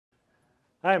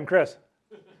Hi, I'm Chris.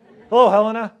 Hello,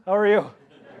 Helena. How are you?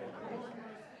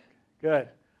 Good.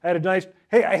 I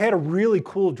had a really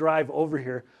cool drive over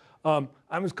here. How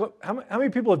many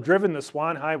people have driven the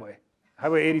Swan Highway?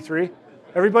 Highway 83?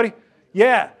 Everybody?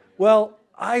 Yeah. Well,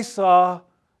 I saw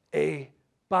a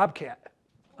bobcat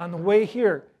on the way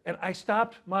here, and I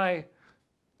stopped my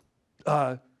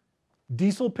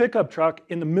diesel pickup truck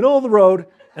in the middle of the road,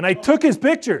 and I took his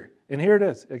picture. And here it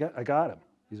is. I got him.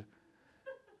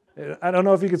 I don't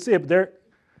know if you can see it, but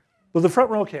well, the front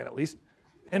row can at least.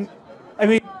 And I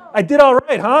mean, I did all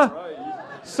right, huh?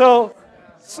 So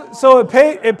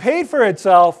it paid for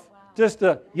itself.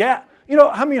 Yeah. You know,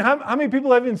 how many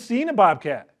people have even seen a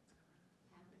bobcat?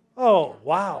 Oh,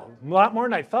 wow, a lot more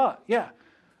than I thought. Yeah.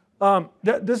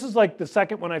 This is like the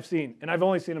second one I've seen, and I've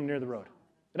only seen them near the road.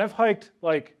 And I've hiked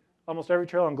like almost every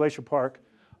trail on Glacier Park.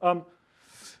 A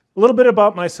little bit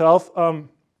about myself.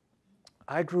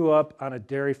 I grew up on a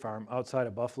dairy farm outside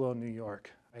of Buffalo, New York.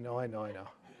 I know.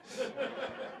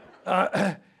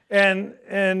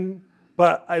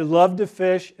 But I loved to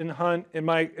fish and hunt. And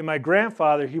my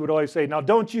grandfather, he would always say, "Now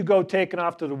don't you go taking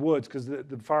off to the woods," because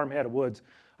the farm had woods.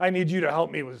 "I need you to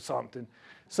help me with something."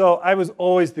 So I was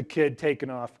always the kid taking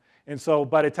off. And so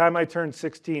by the time I turned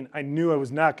 16, I knew I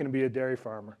was not going to be a dairy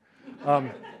farmer.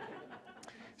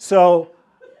 So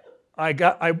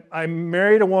I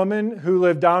married a woman who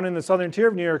lived down in the southern tier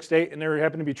of New York State, and there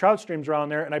happened to be trout streams around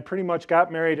there, and I pretty much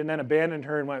got married and then abandoned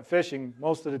her and went fishing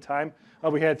most of the time.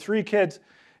 We had 3 kids,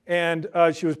 and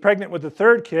she was pregnant with the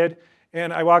 3rd kid,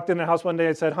 and I walked in the house one day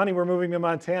and said, "Honey, we're moving to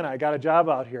Montana. I got a job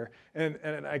out here."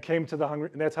 And I came to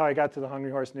and that's how I got to the Hungry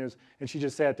Horse News, and she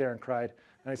just sat there and cried.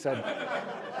 And I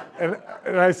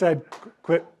said,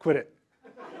 quit it,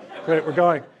 we're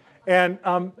going. And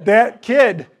that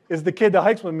kid is the kid that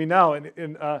hikes with me now.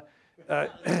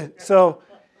 So,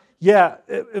 yeah,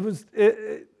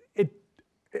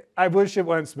 I wish it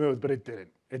went smooth, but it didn't.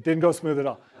 It didn't go smooth at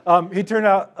all. He turned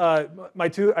out, I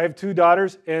have 2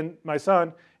 daughters and my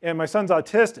son's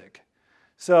autistic.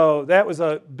 So that was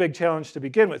a big challenge to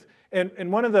begin with. And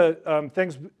one of the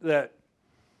things that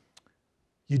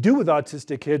you do with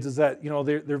autistic kids is that, you know,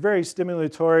 they're very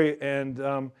stimulatory,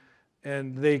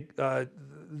 and they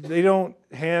don't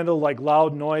handle like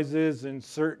loud noises and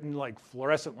certain like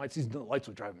fluorescent lights. These lights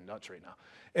would drive me nuts right now.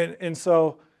 And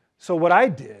so what I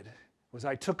did was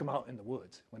I took him out in the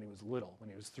woods when he was little, when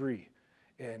he was 3,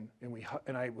 and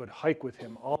I would hike with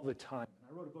him all the time.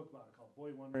 I wrote a book about it called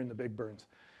Boy Wonder and the Big Burns.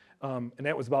 And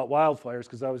that was about wildfires,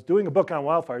 because I was doing a book on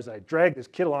wildfires. I dragged this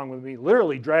kid along with me,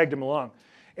 literally dragged him along.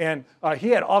 And he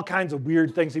had all kinds of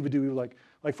weird things he would do. Like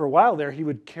for a while there,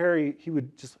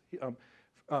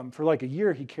 for like a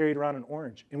year, he carried around an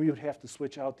orange, and we would have to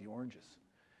switch out the oranges.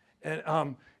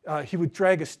 And he would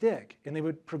drag a stick, and they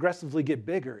would progressively get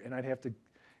bigger, and I'd have to,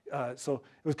 so it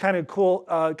was kind of cool,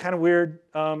 kind of weird.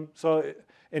 And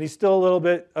he's still a little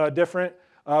bit different,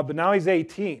 but now he's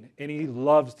 18, and he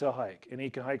loves to hike, and he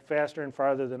can hike faster and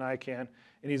farther than I can,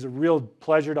 and he's a real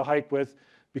pleasure to hike with,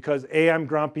 because A, I'm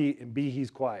grumpy, and B, he's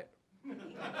quiet.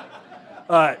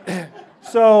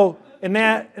 And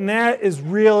that is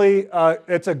really,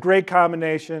 it's a great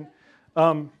combination.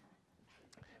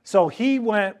 So he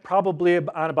went probably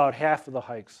on about half of the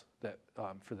hikes that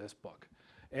for this book.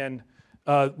 And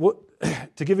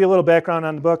to give you a little background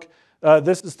on the book,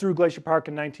 this is through Glacier Park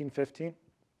in 1915.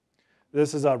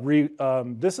 This is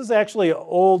actually an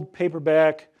old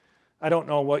paperback. I don't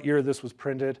know what year this was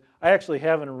printed. I actually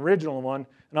have an original one,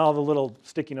 and all the little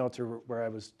sticky notes are where I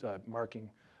was marking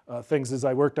things as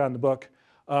I worked on the book.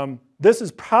 This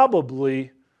is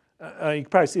probably, you can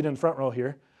probably see it in the front row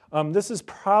here. This is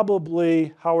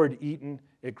probably Howard Eaton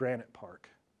at Granite Park.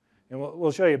 And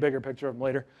we'll show you a bigger picture of him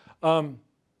later.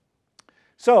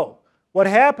 So what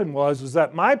happened was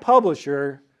that my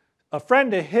publisher, a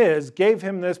friend of his, gave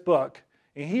him this book,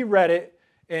 and he read it,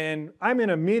 and I'm in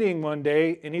a meeting one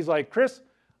day, and he's like, "Chris,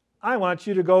 I want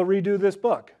you to go redo this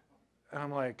book." And I'm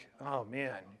like, "Oh,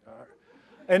 man."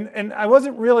 And I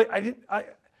wasn't really, I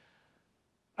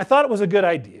thought it was a good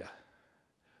idea.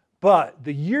 But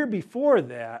the year before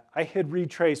that, I had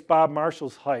retraced Bob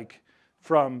Marshall's hike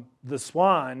from the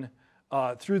Swan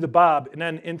through the Bob and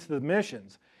then into the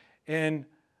Missions. And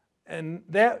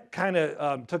that kind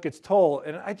of took its toll,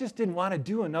 and I just didn't want to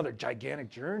do another gigantic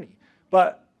journey.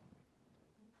 But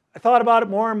I thought about it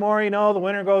more and more. The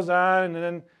winter goes on,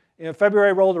 and then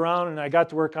February rolled around, and I got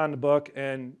to work on the book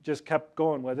and just kept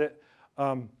going with it.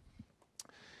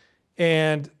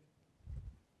 And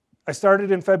I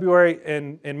started in February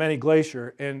in Many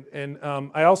Glacier, and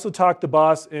I also talked the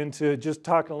boss into just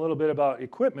talking a little bit about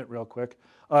equipment real quick.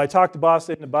 I talked the boss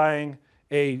into buying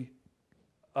a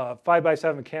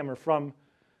 5x7 camera from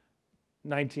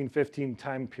 1915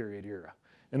 time period era.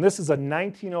 And this is a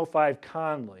 1905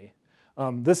 Conley.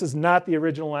 This is not the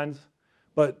original lens,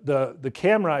 but the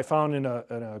camera I found in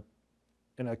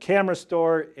a camera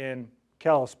store in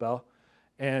Kalispell,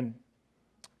 and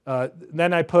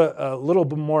then I put a little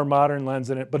bit more modern lens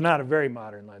in it, but not a very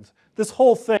modern lens. This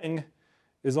whole thing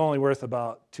is only worth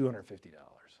about $250.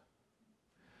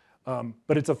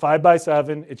 But it's a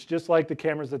 5x7. It's just like the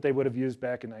cameras that they would have used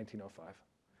back in 1905,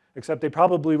 except they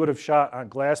probably would have shot on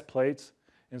glass plates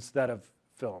instead of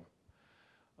film.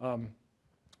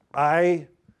 I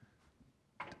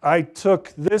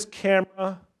took this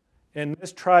camera and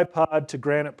this tripod to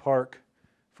Granite Park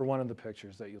for one of the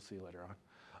pictures that you'll see later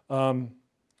on.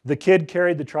 The kid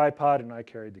carried the tripod and I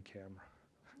carried the camera.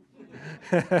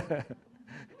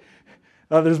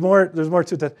 There's more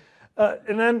to that.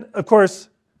 And then, of course,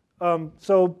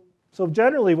 so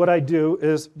generally what I do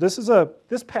is,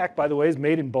 this pack, by the way, is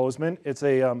made in Bozeman. It's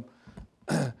a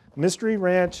Mystery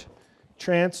Ranch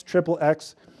Trance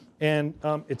XXX, and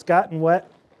it's gotten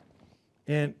wet,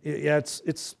 and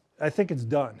I think it's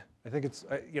done. I think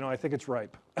it's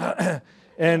ripe,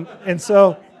 and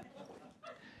so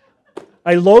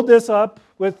I load this up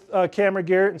with camera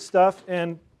gear and stuff,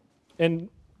 and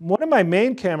one of my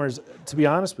main cameras, to be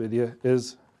honest with you,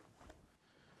 is,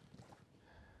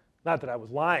 not that I was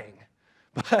lying,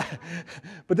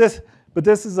 but this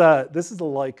is a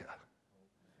Leica,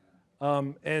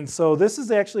 and so this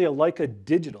is actually a Leica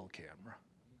digital camera,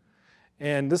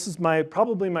 and this is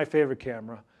probably my favorite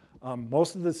camera.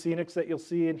 Most of the scenics that you'll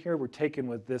see in here were taken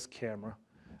with this camera.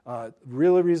 The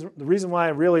reason why I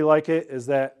really like it is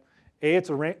that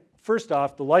first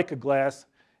off, the Leica glass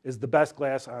is the best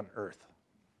glass on Earth.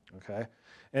 Okay,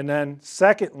 and then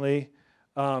secondly,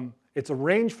 it's a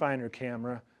rangefinder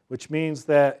camera, which means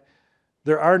that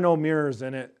there are no mirrors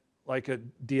in it like a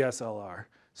DSLR.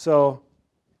 So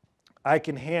I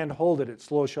can hand hold it at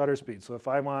slow shutter speed. So if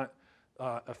I want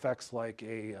effects like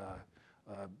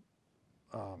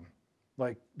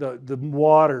like the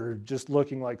water just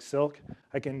looking like silk,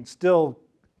 I can still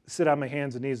sit on my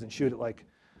hands and knees and shoot it like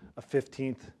a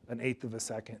 1/15, an 1/8 of a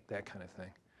second, that kind of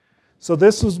thing. So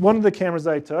this was one of the cameras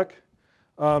I took.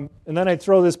 And then I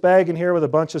throw this bag in here with a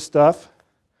bunch of stuff.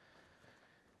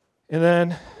 And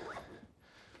then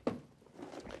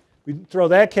we throw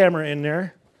that camera in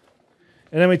there.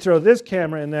 And then we throw this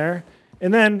camera in there.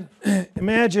 And then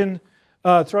imagine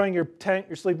throwing your tent,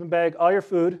 your sleeping bag, all your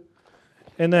food,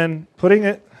 and then putting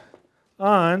it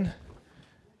on.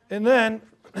 And then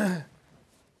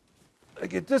I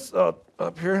get this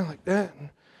up here like that.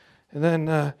 And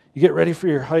then you get ready for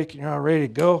your hike, and you're all ready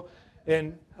to go.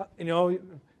 And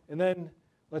and then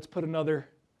let's put another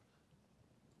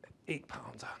 8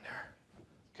 pounds on there,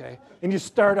 okay? And you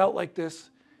start out like this,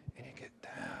 and you get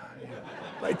down.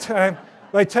 By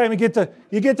the time you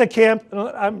get to camp,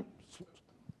 I'm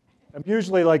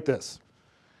usually like this,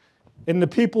 and the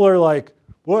people are like,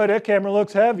 "Boy, that camera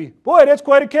looks heavy. Boy, that's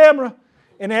quite a camera."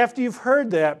 And after you've heard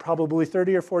that probably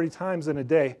 30 or 40 times in a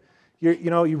day,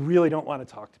 you really don't want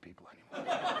to talk to people anymore.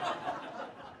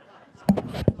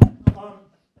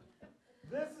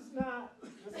 This is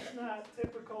not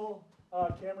typical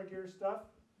camera gear stuff.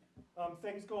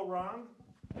 Things go wrong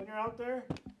when you're out there,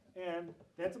 and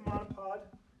that's a monopod.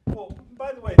 Oh,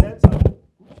 by the way, that's a.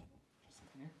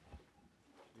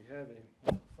 We have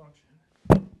a function.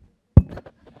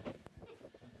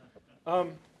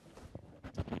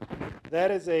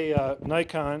 That is a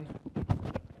Nikon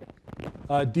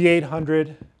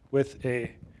D800 with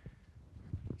a.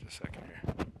 Just a second here.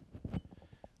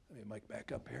 Let me mic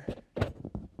back up here.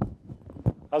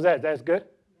 How's that? That's good?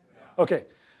 Okay.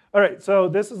 All right. So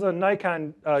this is a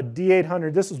Nikon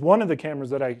D800. This is one of the cameras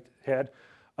that I had.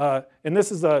 And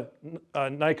this is a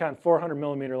Nikon 400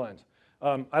 millimeter lens.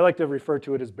 I like to refer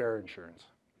to it as bear insurance.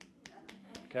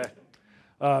 Okay.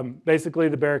 Basically,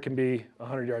 the bear can be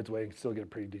 100 yards away and still get a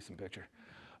pretty decent picture.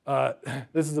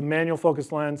 This is a manual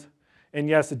focus lens. And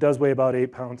yes, it does weigh about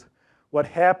 8 pounds. What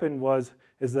happened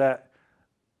is that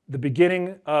the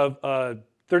beginning of a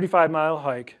 35-mile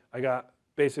hike, I got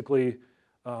basically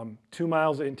 2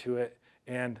 miles into it,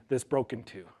 and this broke in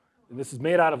two. And this is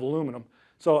made out of aluminum,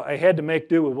 so I had to make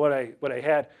do with what I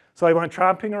had. So I went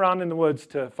tromping around in the woods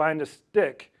to find a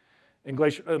stick in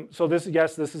Glacier. So this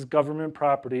is government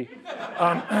property,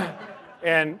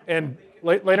 and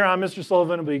later on, Mr.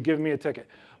 Sullivan will be giving me a ticket.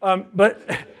 But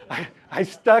I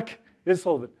stuck this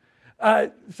Sullivan.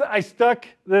 So I stuck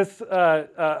this.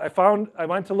 I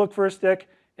went to look for a stick,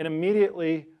 and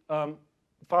immediately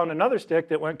found another stick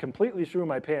that went completely through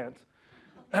my pants.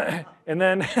 And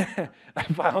then I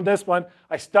found this one.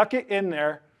 I stuck it in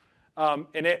there,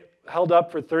 and held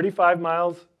up for 35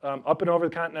 miles up and over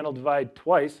the Continental Divide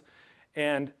twice,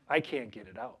 and I can't get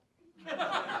it out.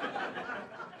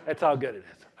 That's how good it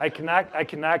is. I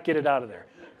cannot get it out of there.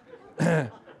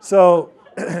 So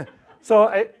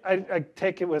I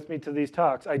take it with me to these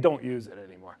talks. I don't use it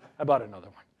anymore. I bought another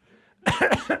one.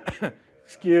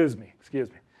 Excuse me.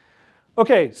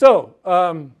 Okay, so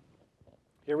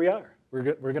here we are.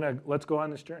 Let's go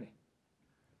on this journey.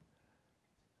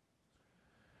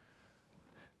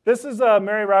 This is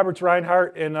Mary Roberts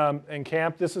Rinehart in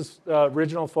camp. This is the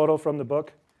original photo from the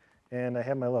book, and I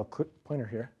have my little pointer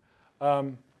here.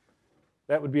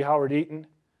 That would be Howard Eaton.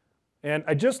 And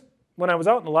when I was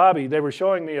out in the lobby, they were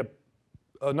showing me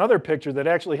another picture that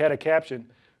actually had a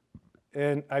caption,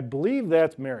 and I believe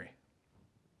that's Mary.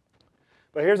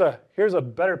 But here's a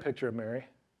better picture of Mary.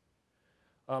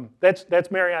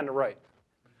 That's Mary on the right.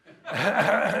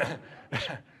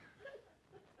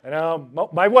 And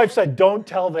my wife said, "Don't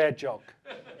tell that joke.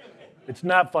 It's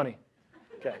not funny."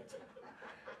 Okay.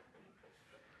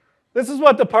 This is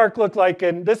what the park looked like,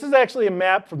 and this is actually a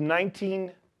map from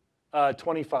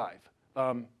 1925.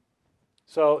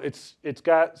 So it's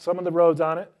got some of the roads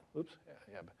on it. Oops.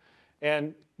 Yeah.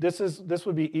 And this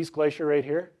would be East Glacier right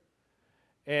here.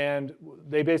 And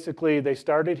they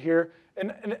started here,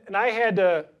 and I had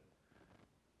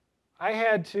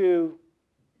to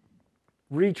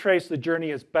retrace the journey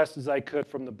as best as I could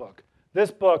from the book. This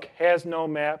book has no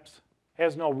maps,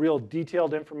 has no real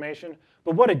detailed information,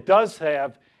 but what it does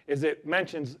have is it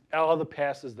mentions all the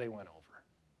passes they went over.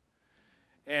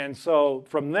 And so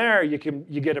from there, you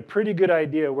get a pretty good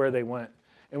idea where they went.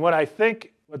 And what I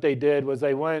think what they did was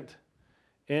they went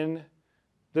in,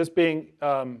 this being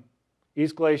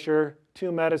East Glacier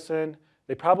to Medicine.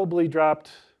 They probably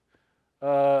dropped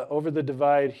over the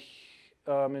divide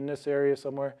in this area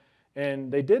somewhere.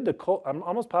 And they did I'm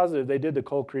almost positive they did the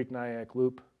Coal Creek Nyack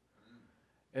Loop.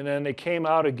 And then they came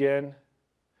out again.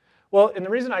 Well, and the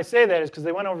reason I say that is because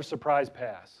they went over Surprise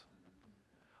Pass.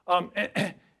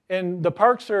 And the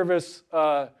Park Service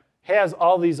has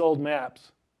all these old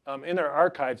maps in their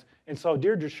archives. And so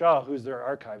Deirdre Shaw, who's their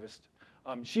archivist,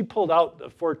 she pulled out the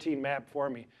 14 map for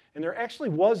me. And there actually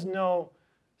was no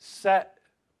set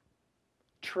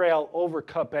trail over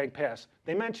Cutbank Pass.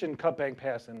 They mentioned Cutbank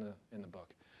Pass in the book.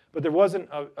 But there wasn't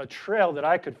a trail that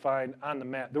I could find on the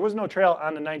map. There was no trail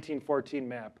on the 1914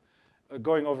 map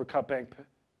going over Cutbank.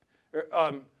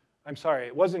 I'm sorry,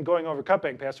 it wasn't going over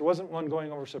Cutbank Pass. There wasn't one going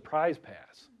over Surprise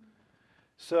Pass.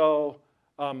 So,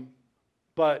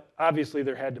 but obviously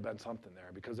there had to have been something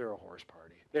there because they're a horse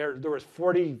party. There was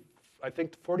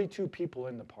 42 people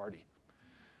in the party.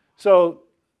 So,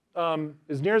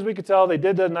 as near as we could tell, they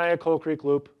did the Nyack Coal Creek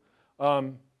Loop.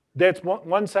 That's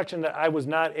one section that I was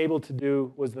not able to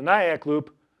do was the Nyack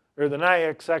Loop, or the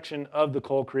Nyack section of the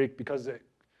Coal Creek, because as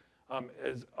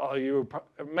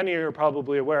many of you are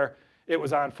probably aware, it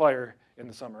was on fire in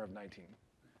the summer of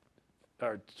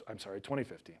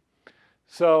 2015.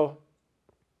 So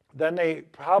then they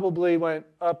probably went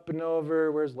up and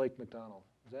over, where's Lake McDonald?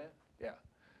 Is that? Yeah.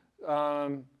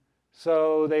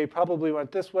 So they probably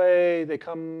went this way. They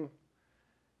come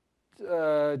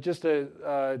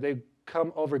they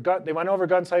come over they went over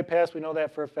Gunsight Pass. We know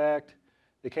that for a fact.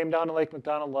 They came down to Lake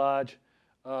McDonald Lodge.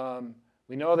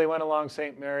 We know they went along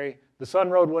St. Mary. The Sun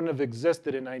Road wouldn't have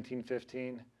existed in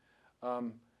 1915.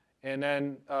 And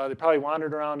then they probably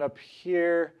wandered around up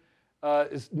here.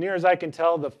 As near as I can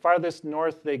tell, the farthest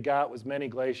north they got was Many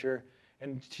Glacier.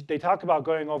 And they talk about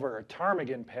going over a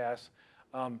Ptarmigan Pass.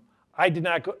 I did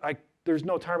not go. There's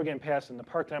no Ptarmigan Pass in the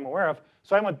park that I'm aware of.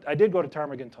 So I did go to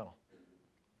Ptarmigan Tunnel,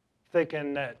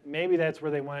 thinking that maybe that's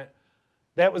where they went.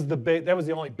 That was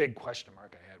the only big question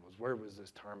mark I had, was where was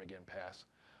this Ptarmigan Pass?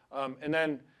 And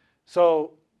then,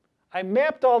 so I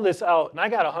mapped all this out, and I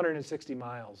got 160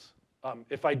 miles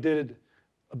if I did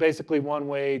basically one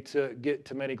way to get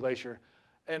to Many Glacier.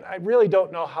 And I really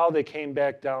don't know how they came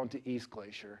back down to East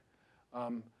Glacier.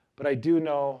 But I do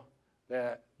know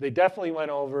that they definitely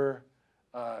went over,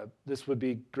 this would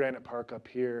be Granite Park up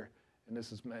here, and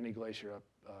this is Many Glacier up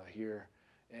here.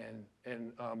 And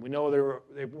we know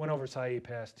they went over Sahi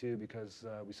Pass too, because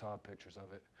we saw pictures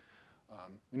of it.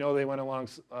 We know they went along.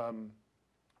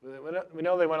 We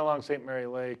know they went along St. Mary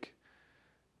Lake.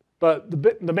 But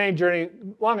the main journey,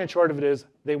 long and short of it, is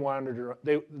they wandered.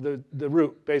 The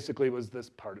route basically was this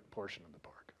portion of the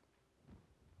park.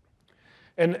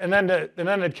 And then to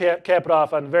cap it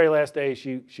off, on the very last day,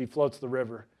 she floats the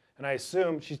river. And I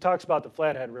assume she talks about the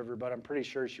Flathead River, but I'm pretty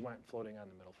sure she went floating on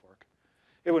the Middle Fork.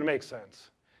 It would make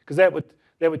sense, because that would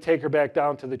take her back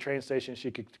down to the train station.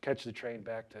 She could catch the train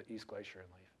back to East Glacier and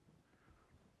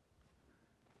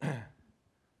leave.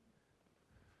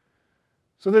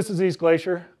 So this is East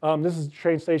Glacier. This is the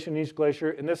train station in East Glacier,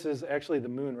 and this is actually the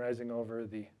moon rising over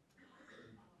the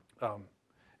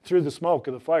through the smoke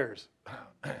of the fires.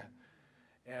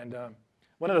 And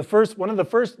one of the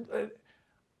first.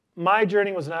 My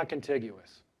journey was not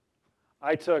contiguous.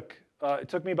 It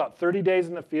took me about 30 days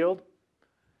in the field.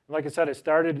 Like I said, I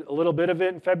started a little bit of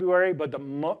it in February, but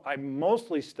I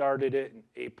mostly started it in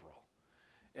April.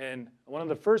 And one of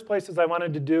the first places I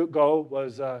wanted to go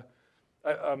was,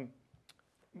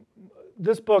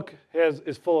 this book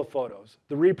is full of photos.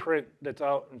 The reprint that's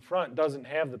out in front doesn't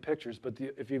have the pictures, but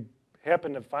if you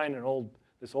happen to find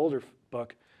this older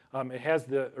book, it has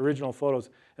the original photos.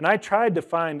 And I tried to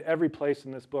find every place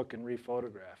in this book and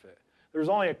rephotograph it. There was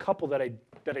only a couple that I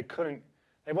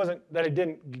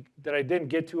didn't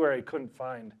get to or I couldn't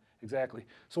find exactly.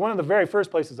 So one of the very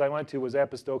first places I went to was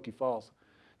Apostokee Falls.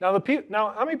 Now,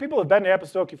 how many people have been to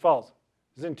Apostokee Falls?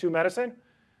 Is it in 2 Medicine?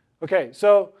 Okay,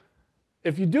 so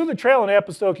if you do the trail in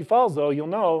Apostokee Falls, though, you'll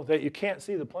know that you can't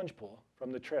see the plunge pool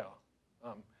from the trail.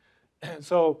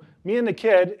 So me and the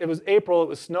kid, it was April, it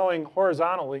was snowing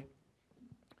horizontally,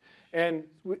 and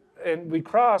we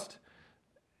crossed,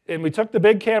 and we took the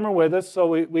big camera with us, so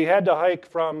we had to hike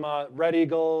from Red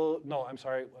Eagle, no, I'm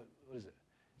sorry, what is it?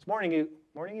 It's Morning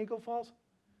Eagle Falls?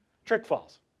 Trick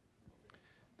Falls.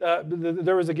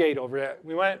 There was a gate over there.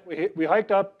 We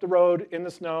hiked up the road in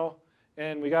the snow,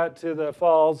 and we got to the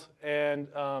falls, and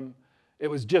it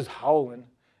was just howling.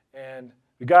 And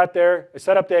we got there, I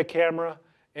set up that camera,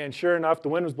 and sure enough, the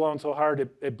wind was blowing so hard,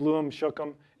 it blew them, shook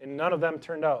them, and none of them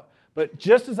turned out. But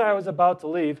just as I was about to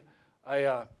leave,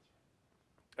 I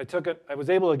was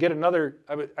able to get another,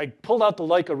 I pulled out the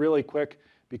Leica really quick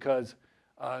because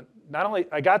not only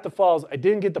I got the falls, I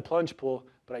didn't get the plunge pool,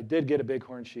 but I did get a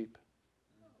bighorn sheep.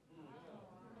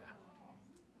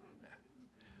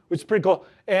 Which is pretty cool.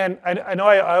 And I know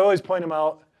I always point them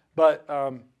out, but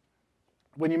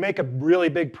when you make a really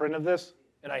big print of this,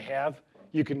 and I have,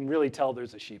 you can really tell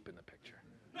there's a sheep in the picture.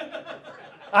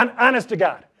 Honest to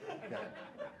God. Yeah.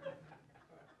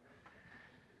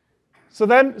 So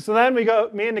then we go,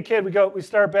 me and the kid, we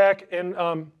start back, and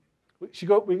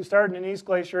we started in East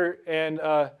Glacier and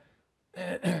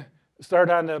start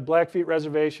on the Blackfeet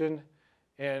Reservation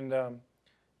and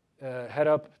head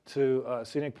up to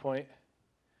Scenic Point.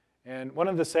 And one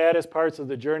of the saddest parts of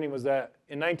the journey was that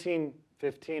in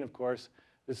 1915, of course,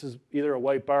 this is either a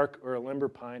white bark or a limber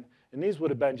pine, and these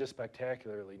would have been just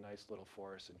spectacularly nice little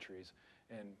forests and trees,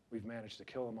 and we've managed to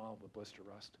kill them all with blister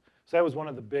rust. So that was one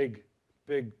of the big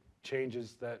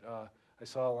changes that I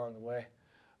saw along the way.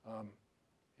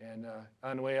 And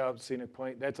on the way out to Scenic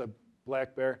Point, that's a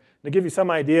black bear. And to give you some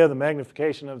idea of the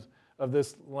magnification of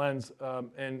this lens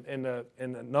and the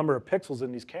number of pixels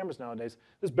in these cameras nowadays,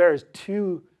 this bear is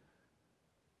two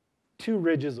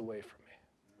ridges away from me.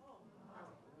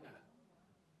 Yeah.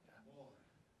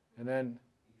 And then,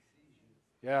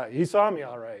 yeah, he saw me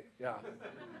all right, yeah.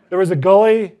 There was a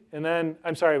gully, and then,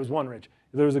 I'm sorry, it was one ridge.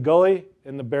 There was a gully,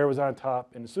 and the bear was on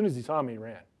top, and as soon as he saw me, he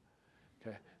ran.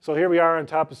 Okay, so here we are on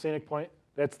top of Scenic Point.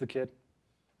 That's the kid.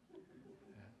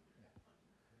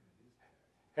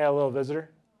 Had a little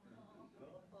visitor.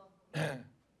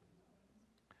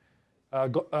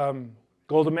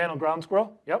 Golden mantle ground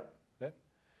squirrel, yep.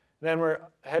 Then we're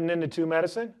heading into 2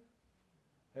 Medicine.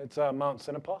 It's Mount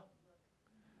Sinapa.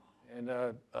 And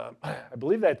I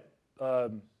believe that's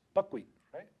buckwheat,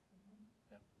 right?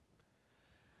 Yeah.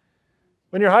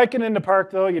 When you're hiking in the park,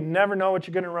 though, you never know what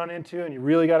you're going to run into, and you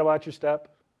really got to watch your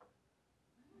step.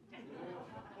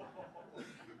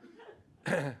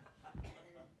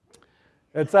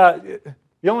 It's it's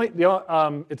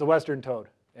a western toad,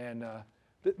 and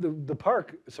the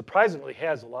park surprisingly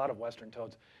has a lot of western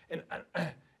toads.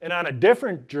 And on a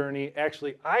different journey,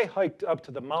 actually, I hiked up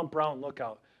to the Mount Brown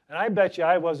Lookout, and I bet you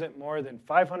I wasn't more than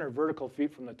 500 vertical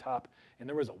feet from the top, and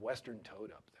there was a western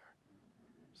toad up there.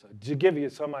 So to give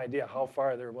you some idea how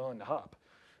far they're willing to hop.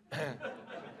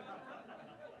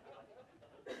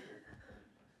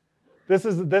 This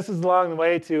is along the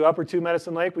way to Upper 2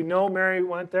 Medicine Lake. We know Mary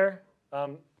went there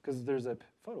because there's a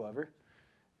photo of her,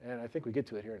 and I think we get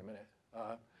to it here in a minute.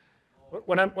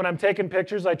 When I'm taking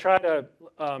pictures, I try to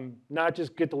not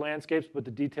just get the landscapes, but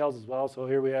the details as well. So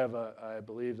here we have, I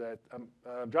believe that I'm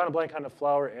drawing a blank on the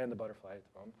flower and the butterfly at the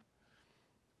moment.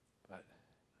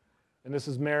 And this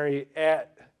is Mary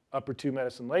at Upper 2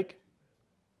 Medicine Lake.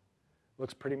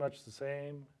 Looks pretty much the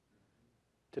same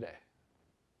today.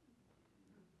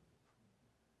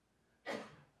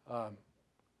 On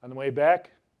the way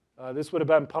back, this would have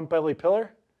been Pumpbelly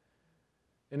Pillar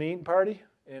in the Eaton Party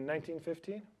in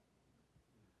 1915.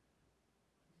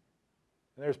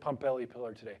 And there's Pumpbelly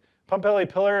Pillar today. Pumpbelly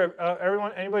Pillar,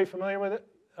 anybody familiar with it?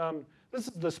 this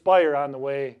is the spire on the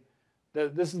way.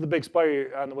 This is the big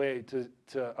spire on the way to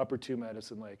Upper Two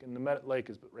Medicine Lake, and the lake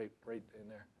is right in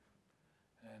there.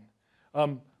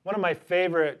 And one of my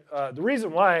favorite, the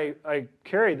reason why I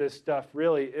carry this stuff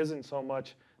really isn't so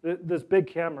much this big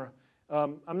camera.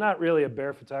 I'm not really a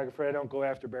bear photographer. I don't go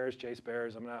after bears, chase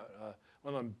bears. I'm not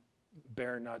one of them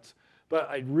bear nuts. But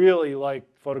I really like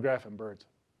photographing birds.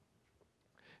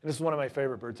 And this is one of my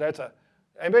favorite birds.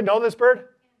 Anybody know this bird?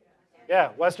 Yeah,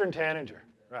 Western Tanager.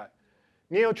 Right.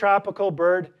 Neotropical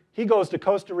bird. He goes to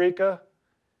Costa Rica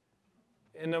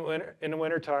in the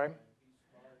winter time.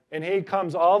 And he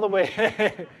comes all the way.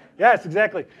 Yes,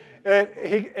 exactly.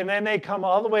 And then they come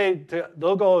all the way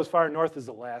they'll go as far north as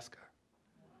Alaska.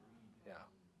 Yeah.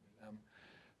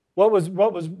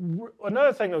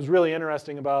 Another thing that was really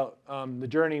interesting about the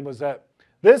journey was that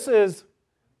this is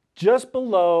just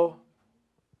below,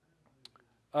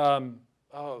 I'm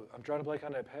drawing a blank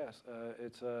on that pass.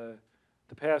 It's the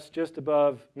pass just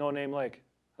above No Name Lake.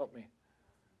 Help me.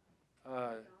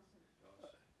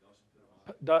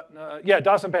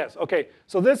 Dawson Pass. Okay,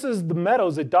 so this is the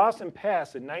meadows at Dawson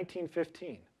Pass in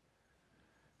 1915.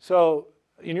 So,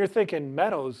 and you're thinking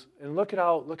meadows, and look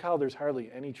how there's hardly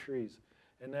any trees.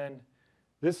 And then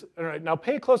this. All right, now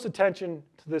pay close attention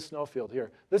to this snowfield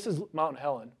here. This is Mount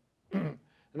Helen, and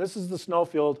this is the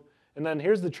snowfield. And then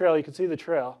here's the trail. You can see the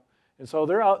trail. And so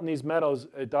they're out in these meadows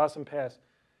at Dawson Pass,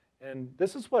 and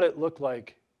this is what it looked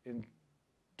like in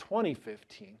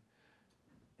 2015.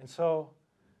 And so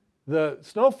the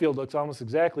snowfield looks almost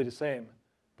exactly the same,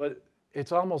 but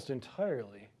it's almost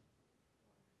entirely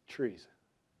trees.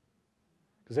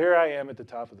 Because here I am at the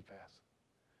top of the pass.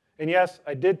 And yes,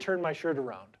 I did turn my shirt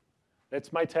around.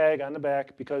 That's my tag on the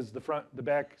back because the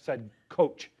back said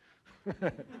coach.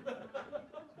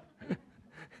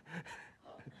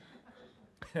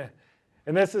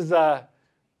 And this is,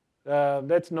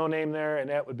 that's No Name there, and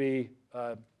that would be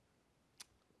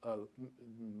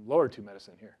lower Two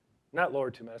Medicine here. Not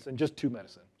lower Two Medicine, just Two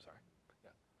Medicine, sorry. Yeah.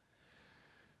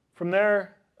 From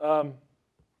there,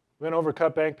 went over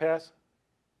Cut Bank Pass.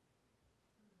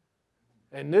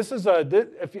 And this is,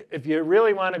 if you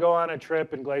really want to go on a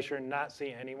trip in Glacier and not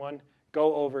see anyone,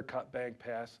 go over Cut Bank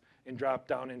Pass and drop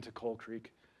down into Coal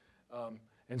Creek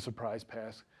and Surprise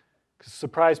Pass. Because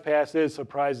Surprise Pass is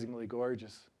surprisingly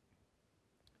gorgeous.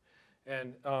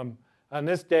 And on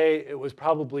this day, it was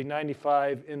probably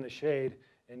 95 in the shade,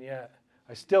 and yet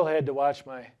I still had to watch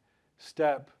my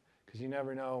step because you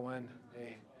never know when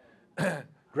a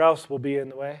grouse will be in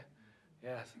the way.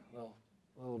 Yes, a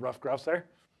little rough grouse there.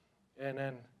 And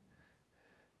then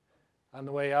on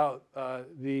the way out,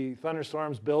 the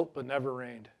thunderstorms built but never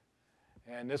rained.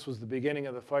 And this was the beginning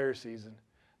of the fire season,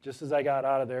 just as I got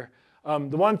out of there.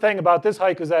 The one thing about this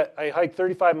hike is that I hiked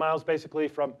 35 miles basically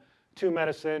from Two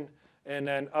Medicine and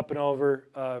then up and over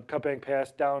Cut Bank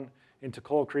Pass down into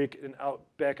Coal Creek and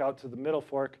back out to the Middle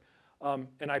Fork.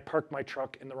 And I parked my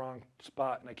truck in the wrong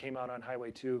spot and I came out on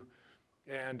Highway 2.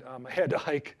 And I had to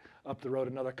hike up the road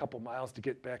another couple miles to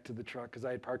get back to the truck because I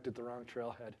had parked at the wrong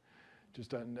trailhead.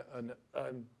 Just I'm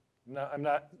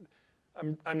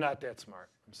not that smart.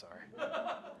 I'm sorry.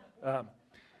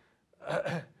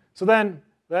 So then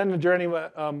the journey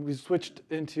we switched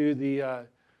into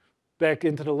back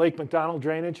into the Lake McDonald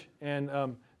drainage,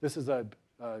 and this is a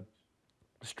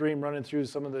stream running through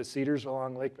some of the cedars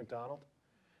along Lake McDonald.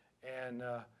 And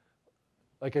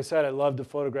like I said, I love to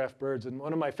photograph birds, and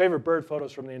one of my favorite bird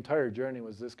photos from the entire journey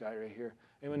was this guy right here.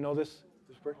 Anyone know this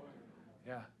bird?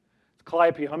 Yeah, it's a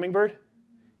calliope hummingbird.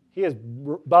 He is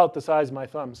about the size of my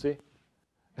thumb. See,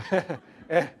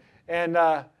 and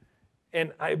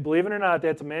I believe it or not,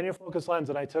 that's a manual focus lens,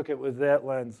 and I took it with that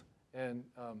lens, and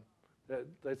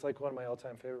that's like one of my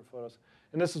all-time favorite photos.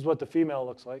 And this is what the female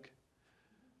looks like.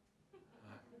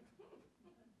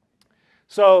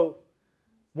 So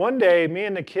one day, me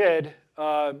and the kid,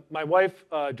 my wife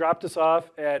dropped us off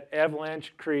at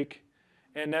Avalanche Creek,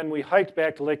 and then we hiked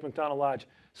back to Lake McDonald Lodge.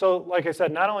 So like I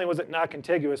said, not only was it not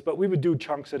contiguous, but we would do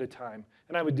chunks at a time.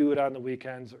 And I would do it on the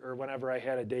weekends or whenever I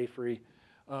had a day free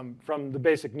from the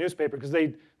basic newspaper, because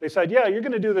they said, yeah, you're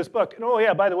going to do this book. And oh,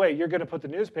 yeah, by the way, you're going to put the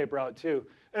newspaper out too.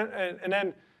 And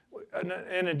then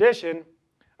in addition,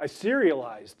 I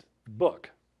serialized the book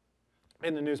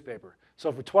in the newspaper.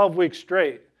 So for 12 weeks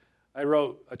straight, I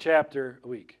wrote a chapter a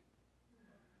week.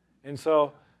 And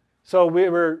so we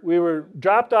were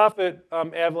dropped off at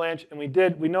Avalanche, and we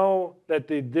know that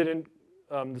the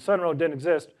Sun Road didn't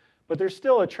exist, but there's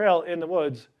still a trail in the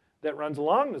woods that runs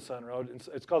along the Sun Road.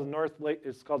 It's called the North Lake.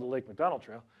 It's called the Lake McDonald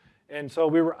Trail. And so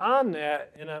we were on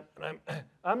that, and I'm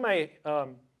on my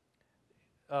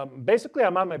basically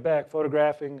I'm on my back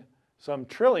photographing some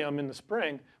trillium in the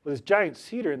spring with this giant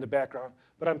cedar in the background.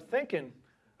 But I'm thinking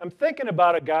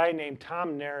about a guy named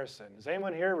Tom Narrison. Does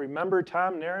anyone here remember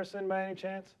Tom Narrison by any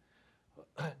chance?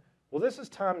 Well, this is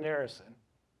Tom Narrison.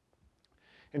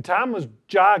 And Tom was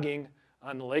jogging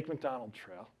on the Lake McDonald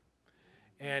Trail,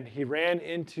 and he ran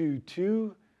into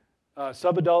two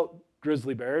subadult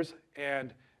grizzly bears,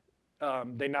 and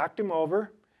they knocked him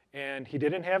over, and he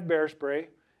didn't have bear spray,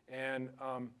 and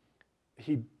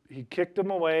he kicked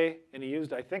him away, and he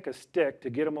used, I think, a stick to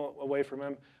get him away from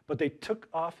him, but they took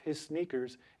off his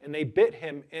sneakers, and they bit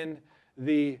him in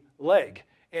the leg.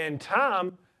 And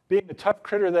Tom, being the tough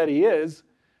critter that he is,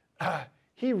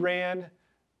 he ran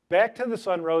back to the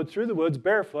Sun Road through the woods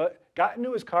barefoot, got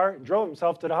into his car, and drove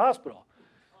himself to the hospital.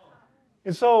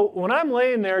 And so when I'm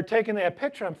laying there taking that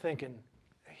picture, I'm thinking,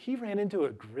 he ran into a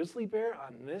grizzly bear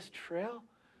on this trail?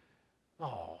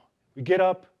 Oh, we get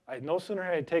up. No sooner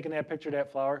had I taken that picture of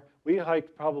that flower, we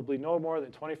hiked probably no more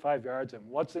than 25 yards, and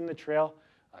what's in the trail?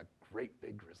 A great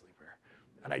big grizzly bear.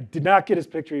 And I did not get his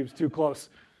picture. He was too close.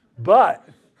 But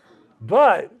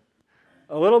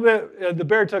a little bit, the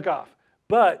bear took off.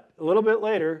 But a little bit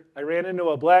later, I ran into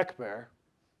a black bear,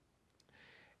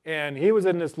 and he was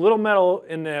in this little meadow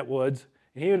in that woods,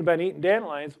 and he had been eating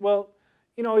dandelions. Well,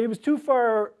 he was too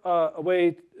far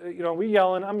away. I'm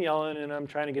yelling, and I'm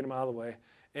trying to get him out of the way.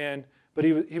 But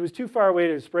he was too far away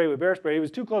to spray with bear spray. He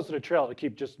was too close to the trail to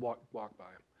keep just walk by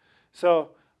him. So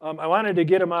I wanted to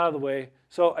get him out of the way.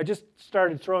 So I just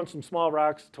started throwing some small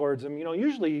rocks towards him.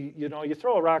 Usually, you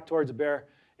throw a rock towards a bear,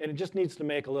 and it just needs to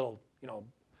make a little,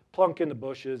 plunk in the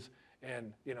bushes,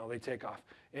 and they take off.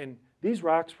 And these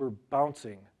rocks were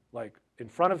bouncing like in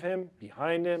front of him,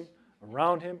 behind him,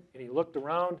 around him, and he looked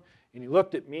around, and he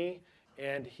looked at me,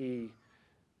 and he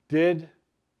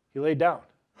laid down.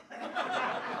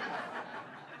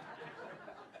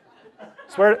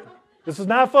 Swear, this is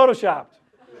not photoshopped.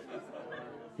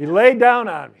 He laid down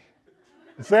on me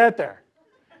and sat there.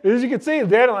 As you can see, the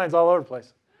dandelions all over the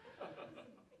place.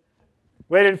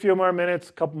 Waited a few more minutes,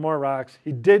 a couple more rocks.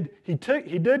 He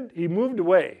moved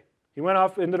away. He went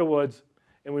off into the woods,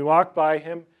 and we walked by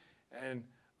him, and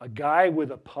a guy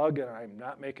with a pug, and I'm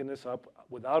not making this up,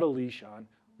 without a leash on,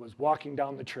 was walking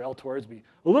down the trail towards me.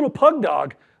 A little pug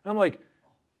dog. And I'm like,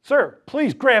 sir,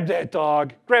 please grab that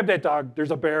dog. Grab that dog.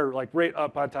 There's a bear like right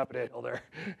up on top of that hill there.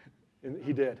 And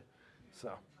he did.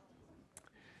 So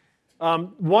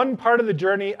one part of the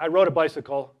journey, I rode a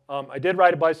bicycle. I did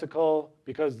ride a bicycle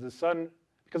because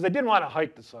I didn't want to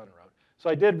hike the Sun Road. So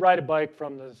I did ride a bike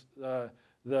from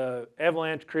the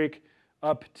Avalanche Creek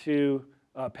up to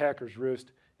Packer's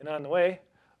Roost. And on the way,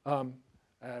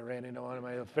 I ran into one of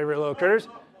my favorite little critters,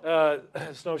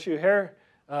 snowshoe hare,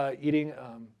 eating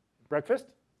breakfast.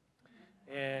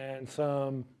 And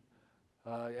some,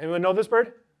 anyone know this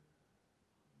bird?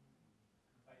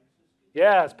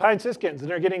 Yeah, it's pine siskins,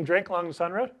 and they're getting drink along the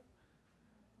Sun Road.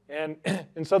 And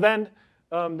so then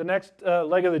the next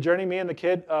leg of the journey, me and the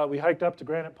kid, we hiked up to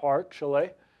Granite Park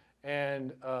Chalet,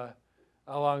 and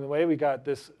along the way we got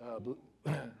this,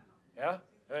 yeah?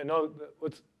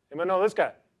 Anyone know this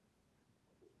guy?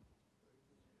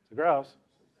 It's a grouse.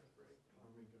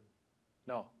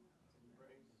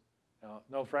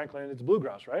 No, Franklin, it's blue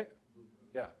grouse, right?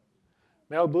 Yeah.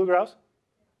 Male blue grouse.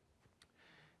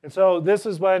 And so this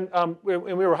is when we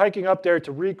were hiking up there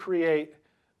to recreate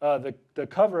the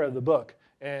cover of the book.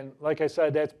 And like I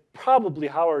said, that's probably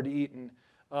Howard Eaton,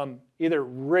 either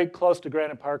right close to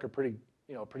Granite Park or pretty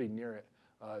near it.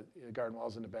 The garden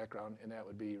wall's in the background, and that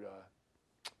would be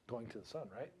going to the sun,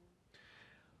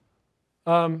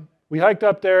 right? We hiked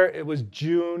up there. It was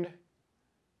June.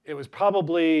 It was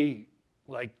probably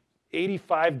like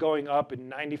 85 going up and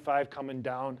 95 coming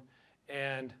down,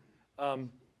 and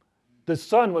the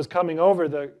sun was coming over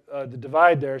the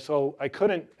divide there, so I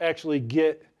couldn't actually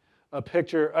get a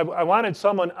picture. I wanted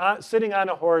someone sitting on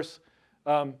a horse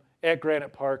at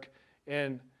Granite Park,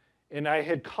 and I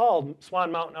had called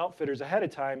Swan Mountain Outfitters ahead of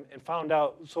time and found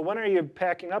out, so when are you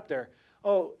packing up there?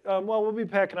 Oh, well, we'll be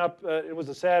packing up. It was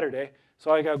a Saturday,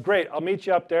 so I go, great, I'll meet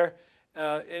you up there.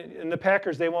 And the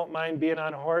Packers, they won't mind being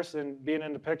on a horse and being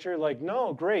in the picture. Like,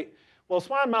 no, great. Well,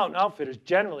 Swan Mountain Outfitters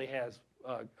generally has,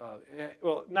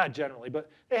 well, not generally, but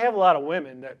they have a lot of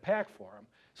women that pack for them.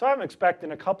 So I'm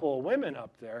expecting a couple of women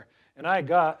up there, and I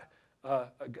got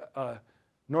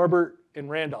Norbert and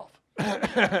Randolph.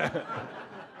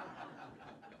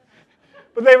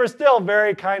 But they were still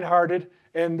very kind-hearted,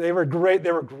 and they were great.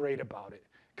 They were great about it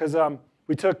because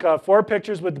we took 4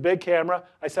 pictures with the big camera.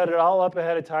 I set it all up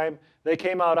ahead of time. They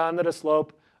came out onto the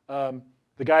slope. The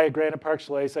guy at Granite Park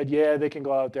Chalet said, yeah, they can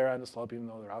go out there on the slope even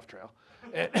though they're off trail.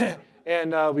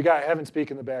 And we got Heaven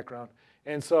Speak in the background.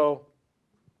 And so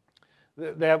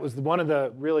that was one of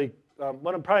the really,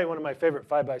 probably one of my favorite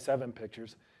 5x7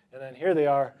 pictures. And then here they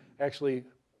are actually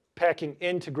packing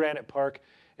into Granite Park.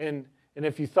 And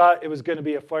if you thought it was going to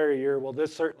be a fire year, well,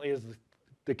 this certainly is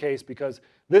the case, because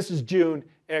this is June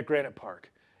at Granite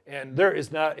Park. And there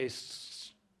is not any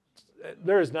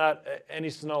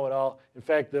snow at all. In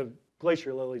fact, the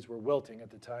glacier lilies were wilting at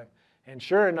the time. And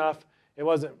sure enough, it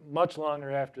wasn't much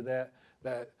longer after that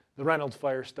the Reynolds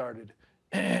fire started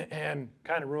and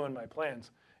kind of ruined my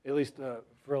plans, at least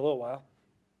for a little while.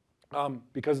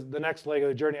 Because the next leg of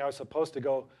the journey, I was supposed to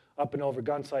go up and over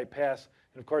Gunsight Pass.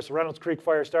 And of course, the Reynolds Creek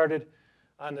fire started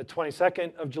on the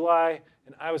 22nd of July,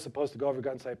 and I was supposed to go over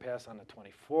Gunsight Pass on the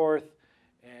 24th,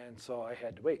 and so I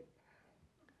had to wait.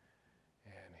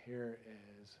 And here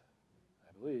is,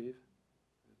 I believe,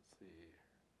 let's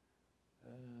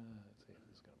see if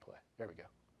this is going to play. There we go.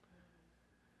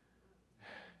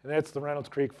 And that's the Reynolds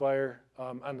Creek fire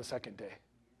on the second day.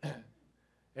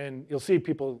 And you'll see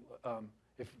people,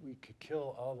 if we could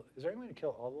kill all, is there any way to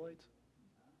kill all the lights?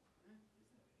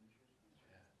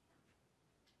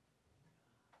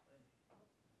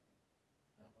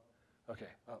 Okay,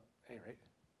 well, at any rate,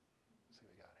 let's see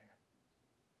what we got here.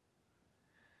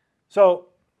 So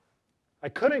I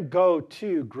couldn't go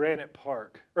to Granite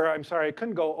Park, or I'm sorry, I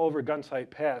couldn't go over Gunsight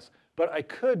Pass, but I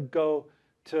could go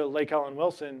to Lake Ellen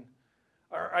Wilson,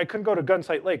 or I couldn't go to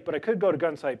Gunsight Lake, but I could go to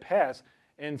Gunsight Pass.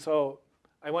 And so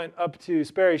I went up to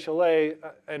Sperry Chalet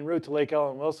en route to Lake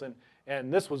Ellen Wilson,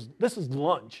 and this is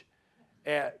lunch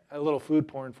at a little food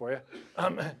porn for you.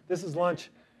 This is lunch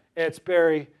at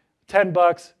Sperry.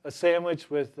 $10, a sandwich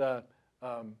with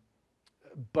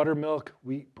buttermilk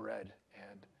wheat bread,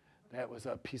 and that was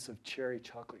a piece of cherry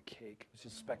chocolate cake. It was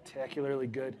just spectacularly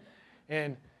good.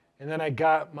 And then I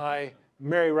got my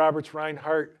Mary Roberts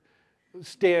Rinehart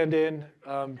stand-in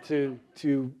to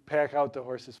pack out the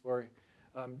horses for me.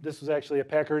 This was actually a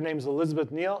packer. Her name is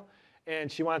Elizabeth Neal, and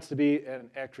she wants to be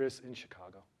an actress in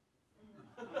Chicago.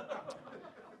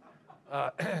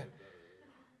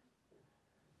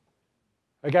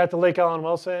 I got to Lake Ellen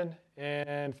Wilson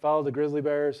and followed the grizzly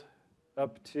bears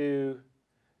up to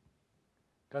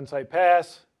Gunsight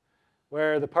Pass,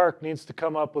 where the park needs to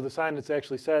come up with a sign that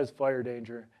actually says fire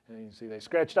danger. And you can see they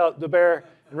scratched out the bear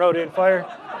and wrote in fire.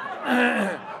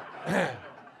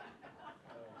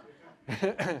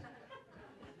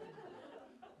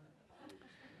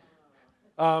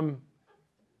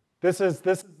 This is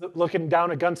looking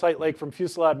down at Gunsight Lake from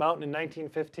Fusillade Mountain in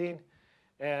 1915,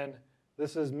 and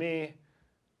this is me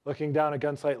looking down at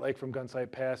Gunsight Lake from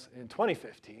Gunsight Pass in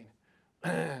 2015.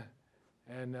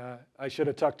 And I should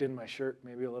have tucked in my shirt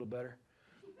maybe a little better.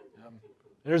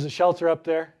 There's a shelter up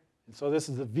there, and so this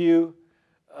is the view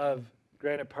of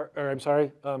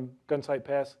Gunsight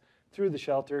Pass through the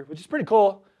shelter, which is pretty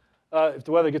cool. If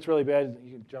the weather gets really bad,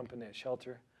 you can jump in that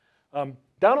shelter. Down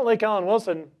at Lake Ellen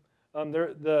Wilson,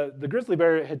 the grizzly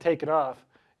bear had taken off,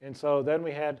 and so then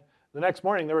we had, the next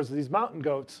morning, there was these mountain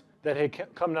goats that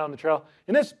had come down the trail.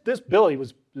 And this Billy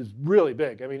was really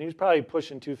big. I mean, he was probably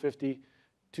pushing 250,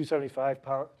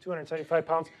 275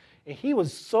 pounds. And he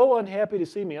was so unhappy to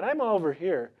see me. And I'm over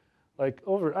here,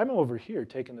 I'm over here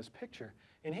taking this picture.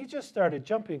 And he just started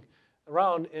jumping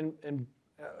around in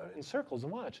circles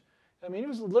and watch. I mean, he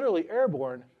was literally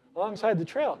airborne alongside the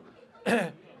trail.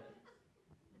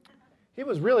 He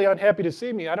was really unhappy to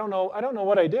see me. I don't know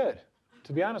what I did,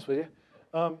 to be honest with you.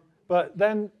 But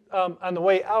then on the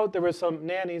way out, there were some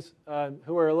nannies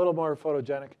who were a little more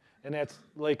photogenic, and that's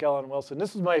Lake Ellen Wilson.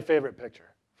 This is my favorite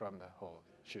picture from the whole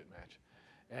shoot match.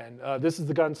 And this is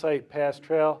the Gunsight Pass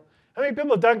Trail. How many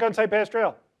people have done Gunsight Pass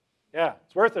Trail? Yeah,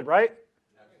 it's worth it, right?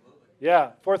 Absolutely.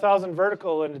 Yeah, 4,000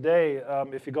 vertical in a day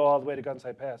if you go all the way to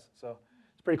Gunsight Pass. So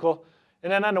it's pretty cool. And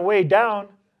then on the way down,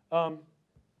 I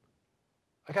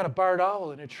got a barred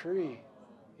owl in a tree.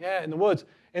 Yeah, in the woods.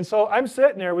 And so I'm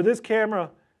sitting there with this camera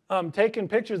taking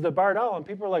pictures of the barred owl, and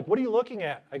people are like, "What are you looking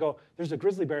at?" I go, "There's a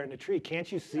grizzly bear in the tree. Can't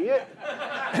you see it?"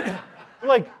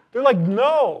 they're like,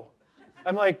 "No."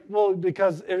 I'm like, "Well,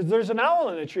 because there's an owl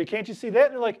in the tree. Can't you see that?"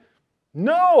 And they're like,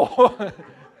 "No."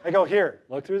 I go, "Here,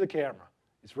 look through the camera.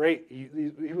 It's right." He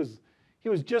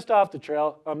was just off the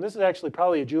trail. This is actually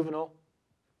probably a juvenile.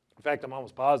 In fact, I'm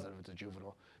almost positive it's a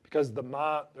juvenile because the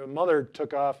mother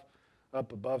took off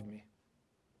up above me.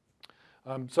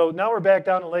 So now we're back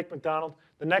down to Lake McDonald.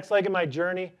 The next leg of my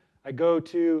journey, I go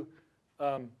to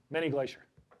Many Glacier.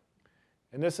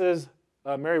 And this is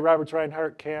Mary Roberts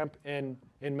Rinehart Camp in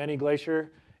Many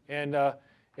Glacier. And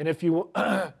if you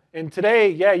and today,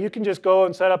 yeah, you can just go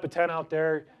and set up a tent out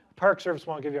there. Park Service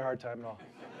won't give you a hard time at all.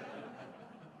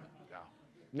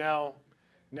 No.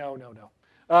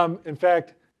 In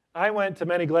fact, I went to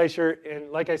Many Glacier,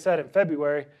 and like I said, in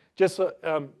February, just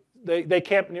they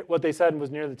camped near, what they said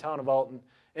was near the town of Alton.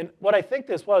 And what I think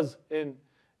this was,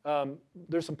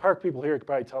 there's some park people here who could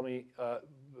probably tell me,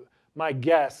 my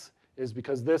guess is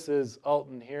because this is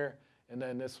Alton here, and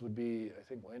then this would be, I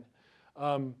think,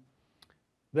 Wayne,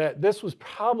 that this was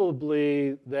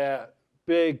probably that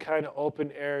big kind of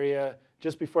open area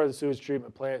just before the sewage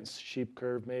treatment plant and Sheep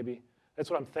Curve, maybe. That's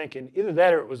what I'm thinking. Either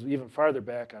that or it was even farther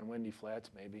back on Windy Flats,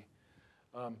 maybe.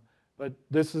 But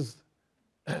this is,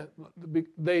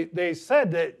 they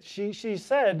said that, she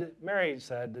said, Mary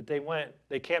said that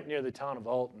they camped near the town of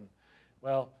Alton.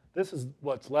 Well, this is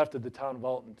what's left of the town of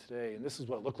Alton today, and this is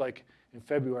what it looked like in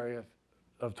February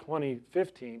of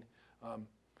 2015.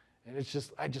 And it's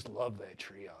just, I just love that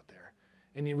tree out there.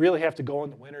 And you really have to go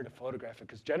in the winter to photograph it,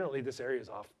 because generally this area is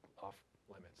off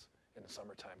limits in the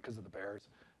summertime because of the bears.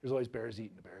 There's always bears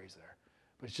eating the berries there.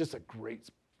 But it's just a great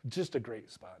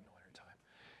spot in the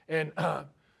wintertime.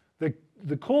 And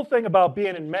the cool thing about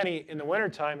being in Many in the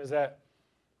wintertime is that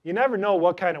you never know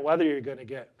what kind of weather you're going to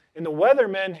get. And the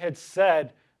weathermen had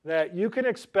said that you can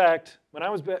expect, when I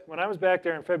was back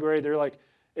there in February, they're like,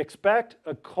 expect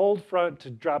a cold front to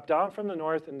drop down from the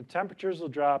north, and the temperatures will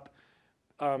drop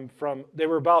they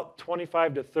were about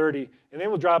 25 to 30, and they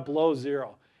will drop below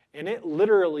 0. And it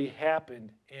literally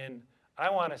happened in, I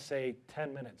want to say,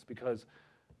 10 minutes, because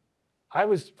I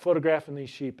was photographing these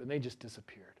sheep, and they just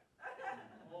disappeared.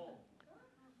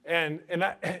 And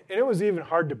it was even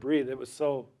hard to breathe. It was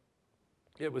so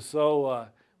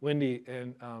windy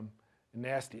and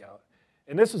nasty out.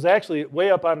 And this was actually way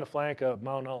up on the flank of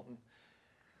Mount Alton.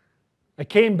 I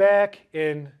came back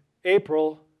in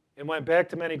April and went back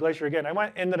to Many Glacier again. I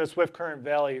went into the Swift Current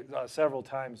Valley several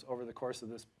times over the course of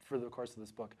this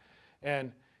book.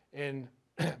 And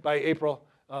by April,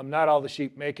 not all the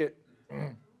sheep make it.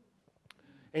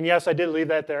 And yes, I did leave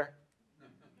that there.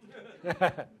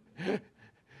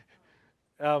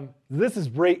 This is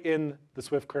right in the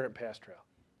Swift Current Pass Trail.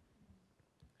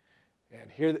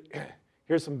 And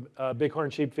here's some bighorn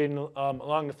sheep feeding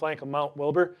along the flank of Mount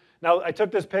Wilbur. Now, I took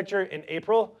this picture in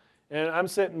April, and I'm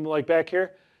sitting like back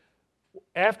here.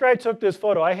 After I took this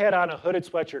photo, I had on a hooded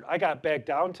sweatshirt. I got back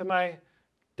down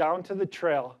to the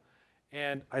trail,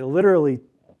 and I literally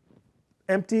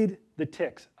emptied the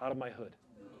ticks out of my hood.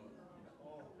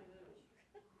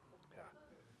 Yeah.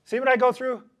 See what I go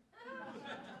through?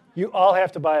 You all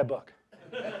have to buy a book.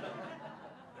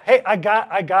 Hey, I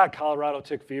got Colorado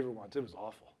tick fever once. It was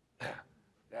awful.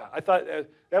 Yeah, I thought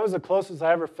that was the closest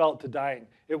I ever felt to dying.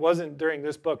 It wasn't during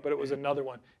this book, but it was another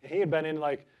one. And he had been in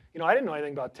like, I didn't know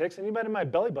anything about ticks, and he'd been in my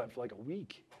belly button for like a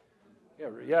week.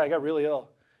 Yeah, I got really ill.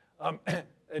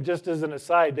 And just as an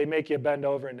aside, they make you bend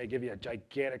over and they give you a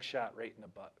gigantic shot right in the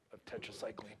butt of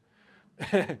tetracycline.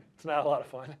 It's not a lot of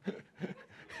fun.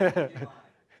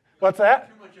 What's that?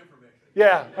 Too much information.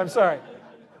 Yeah, I'm sorry.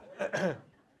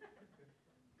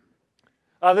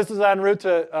 This is en route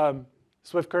to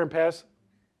Swift Current Pass.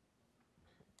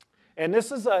 And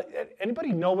this is,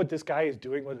 anybody know what this guy is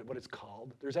doing, what it's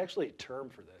called? There's actually a term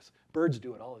for this. Birds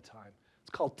do it all the time.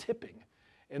 It's called tipping.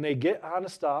 And they get on a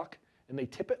stalk, and they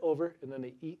tip it over, and then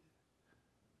they eat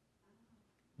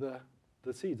the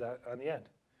seeds on the end.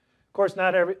 Of course,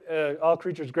 not all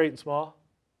creatures great and small.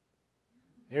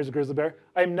 Here's a grizzly bear.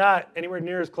 I'm not anywhere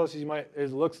near as close as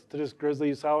it looks to this grizzly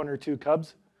you saw and her 2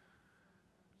 cubs.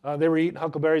 They were eating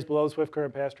huckleberries below the Swift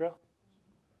Current Pass Trail.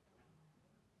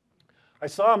 I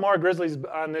saw more grizzlies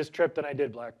on this trip than I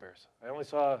did black bears. I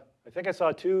think I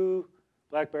saw 2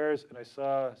 black bears, and I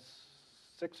saw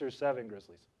 6 or 7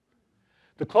 grizzlies.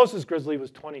 The closest grizzly was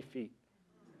 20 feet.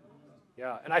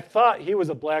 Yeah, and I thought he was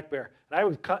a black bear.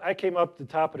 And I came up the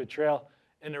top of the trail,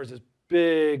 and there was this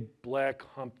big black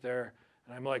hump there.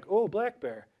 And I'm like, oh, black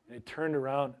bear. And it turned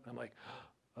around, and I'm like,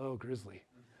 oh, grizzly.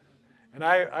 And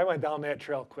I went down that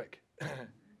trail quick.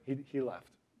 He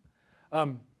left.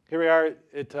 Here we are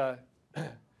up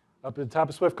at the top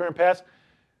of Swift Current Pass.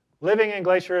 Living in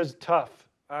Glacier is tough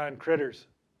on critters.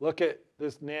 Look at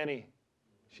this nanny.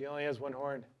 She only has 1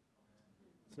 horn.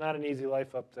 It's not an easy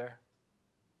life up there.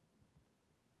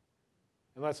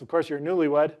 Unless, of course, you're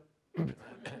newlywed.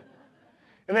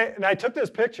 And I took this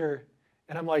picture,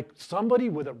 and I'm like, somebody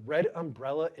with a red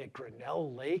umbrella at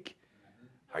Grinnell Lake?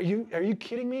 Are you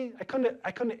kidding me? I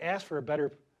couldn't ask for a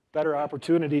better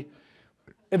opportunity.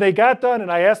 And they got done,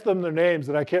 and I asked them their names,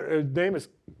 and their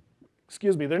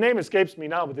name escapes me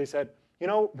now, but they said, we're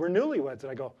newlyweds.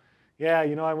 And I go, yeah,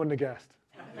 I wouldn't have guessed.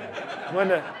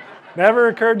 Never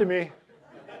occurred to me.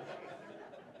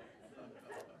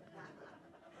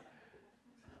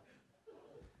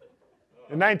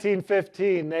 In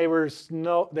 1915, they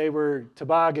were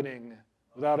tobogganing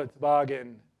without a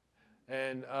toboggan.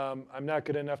 And I'm not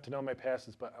good enough to know my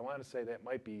passes, but I want to say that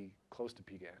might be close to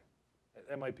Pecan.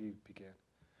 That might be Pecan.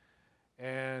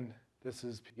 And this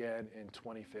is Pecan in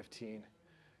 2015.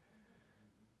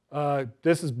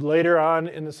 This is later on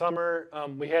in the summer.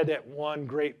 We had that one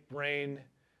great rain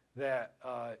that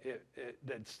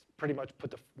that's pretty much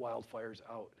put the wildfires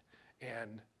out.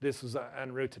 And this was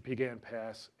en route to Pecan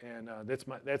Pass, and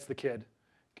that's the kid.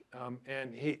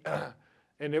 And he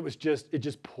and it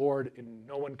just poured, and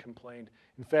no one complained.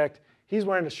 In fact, he's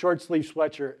wearing a short sleeve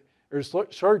sweatshirt,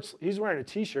 or he's wearing a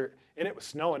t-shirt, and it was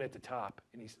snowing at the top,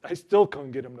 and I still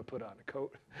couldn't get him to put on a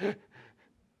coat.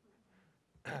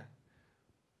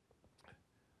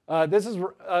 This is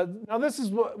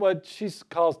what she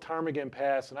calls Ptarmigan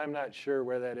Pass, and I'm not sure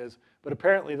where that is, but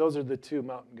apparently those are the two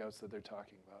mountain goats that they're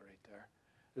talking about right there.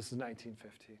 This is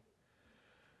 1915.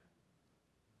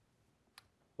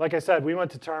 Like I said, we went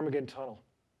to Ptarmigan Tunnel.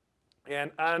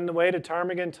 And on the way to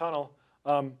Ptarmigan Tunnel,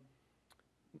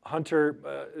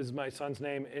 Hunter is my son's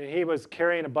name, and he was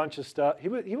carrying a bunch of stuff.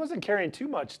 He wasn't carrying too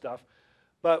much stuff,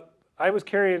 but I was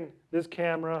carrying this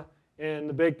camera and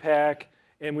the big pack,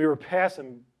 and we were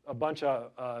passing a bunch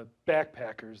of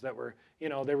backpackers that were,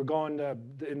 they were going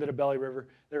into the Belly River.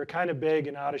 They were kind of big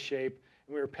and out of shape,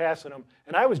 and we were passing them.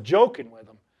 And I was joking with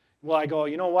them. Well, I go,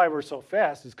 you know why we're so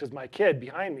fast is because my kid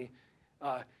behind me,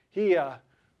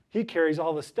 he carries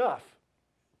all the stuff.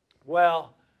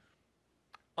 Well,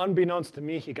 unbeknownst to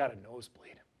me, he got a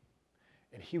nosebleed.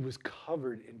 And he was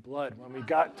covered in blood when we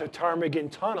got to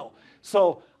Ptarmigan Tunnel.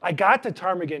 So I got to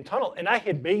Ptarmigan Tunnel, and I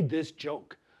had made this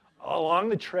joke along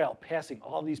the trail, passing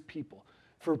all these people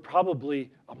for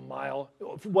probably a mile,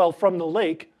 well, from the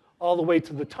lake all the way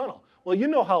to the tunnel. Well, you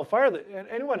know how far,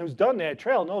 anyone who's done that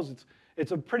trail knows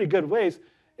it's a pretty good ways.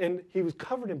 And he was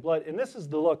covered in blood, and this is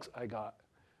the looks I got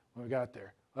when we got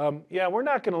there. Yeah, we're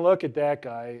not going to look at that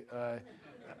guy.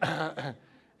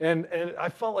 And I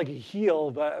felt like a heel,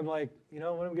 but I'm like,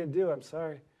 what am I going to do? I'm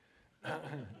sorry.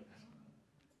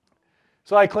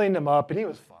 So I cleaned him up, and he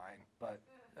was fine. But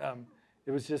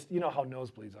it was just, how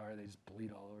nosebleeds are. They just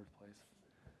bleed all over the place.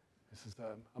 This is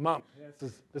a mom.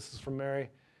 This is from Mary.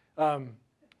 I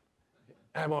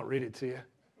won't read it to you.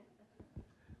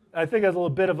 I think it's a little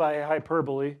bit of a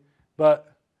hyperbole,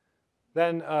 but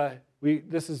then I believe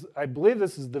this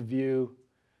is the view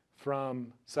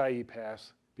from Sayee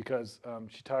Pass, because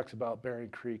she talks about Bering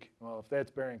Creek. Well, if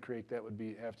that's Bering Creek, that would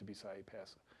have to be Sayee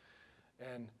Pass.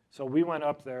 And so we went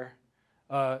up there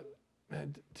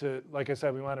like I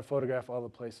said, we wanted to photograph all the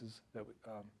places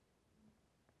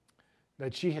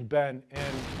that she had been,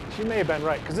 and she may have been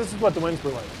right, because this is what the winds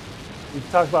were like. We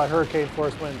talked about hurricane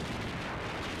force winds.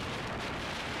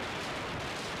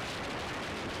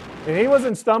 And he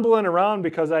wasn't stumbling around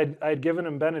because I'd given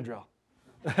him Benadryl.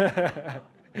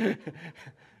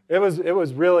 It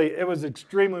was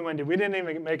extremely windy. We didn't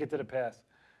even make it to the pass.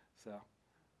 So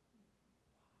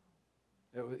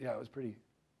it was pretty.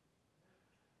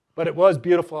 But it was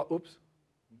beautiful. Oops.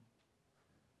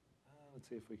 Let's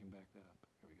see if we can back that up.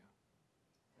 Here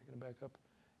we go. Back up.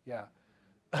 Yeah.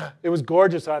 It was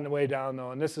gorgeous on the way down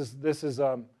though, and this is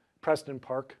Preston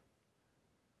Park.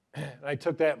 And I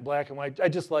took that in black and white. I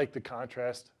just like the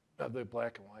contrast of the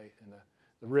black and white and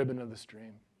the ribbon of the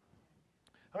stream.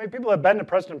 How many people have been to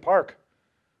Preston Park?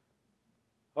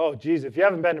 Oh, geez, if you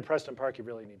haven't been to Preston Park, you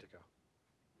really need to go.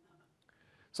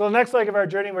 So the next leg of our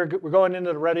journey, we're going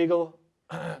into the Red Eagle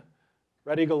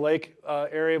Lake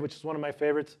area, which is one of my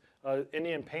favorites,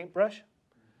 Indian paintbrush.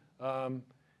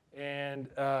 And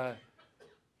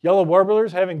yellow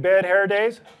warblers having bad hair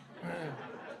days.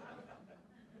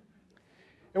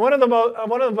 And one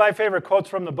of my favorite quotes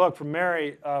from the book from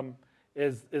Mary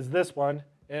is this one,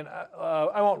 and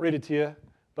I won't read it to you,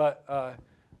 but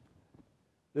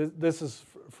this is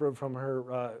from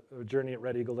her journey at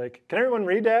Red Eagle Lake. Can everyone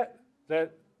read that?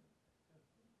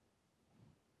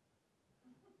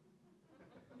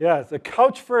 Yeah, it's a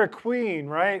couch for a queen,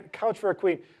 right? Couch for a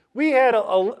queen. We had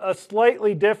a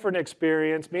slightly different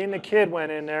experience. Me and the kid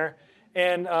went in there,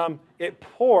 and it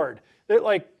poured.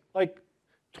 Like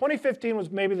 2015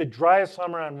 was maybe the driest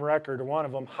summer on record, or one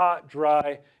of them, hot,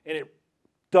 dry, and it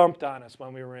dumped on us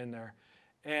when we were in there.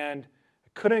 And I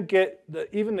couldn't get,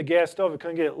 even the gas stove, I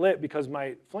couldn't get it lit because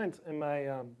my flint and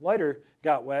my lighter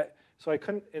got wet, so I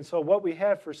couldn't, and so what we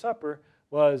had for supper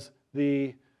was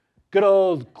the good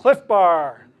old Cliff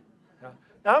Bar.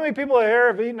 Now, how many people here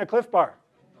have eaten a Cliff Bar?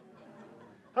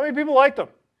 How many people like them?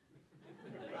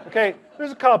 Okay,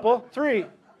 there's a couple, 3.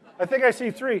 I think I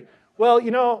see 3. Well,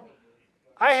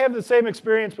 I have the same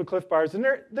experience with Cliff Bars, and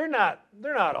they're not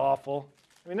awful.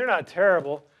 I mean, they're not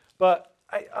terrible, but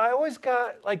I always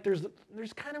got, like, there's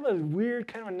kind of a weird,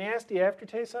 kind of a nasty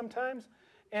aftertaste sometimes.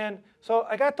 And so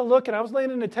I got to look, and I was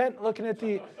laying in the tent looking at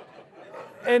the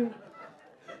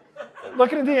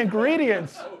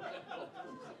ingredients.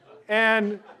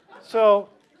 And so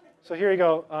here you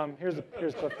go. Here's a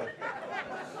clip there.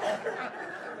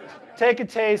 Take a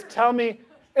taste. Tell me.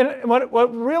 And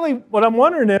what I'm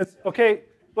wondering is, okay,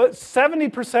 but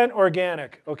 70%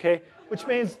 organic, okay, which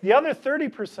means the other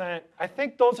 30%, I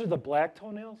think those are the black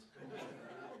toenails.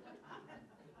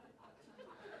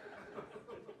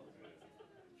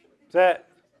 Is that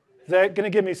going to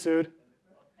get me sued?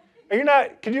 Are you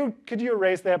not? Could you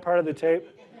erase that part of the tape?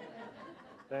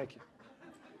 Thank you.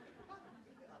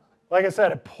 Like I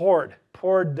said, it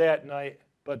poured that night,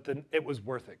 but then it was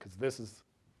worth it because this is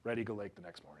Red Eagle Lake the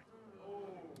next morning.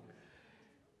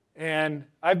 And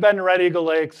I've been to Red Eagle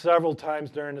Lake several times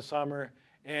during the summer,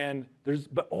 and there's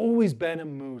always been a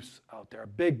moose out there, a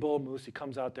big bull moose. He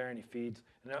comes out there and he feeds.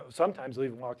 And sometimes he'll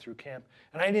even walk through camp.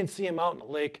 And I didn't see him out in the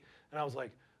lake, and I was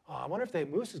like, oh, I wonder if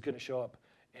that moose is going to show up.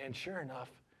 And sure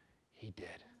enough, he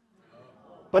did.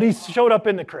 But he showed up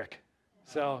in the creek,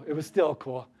 so it was still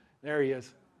cool. There he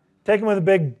is. Take him with a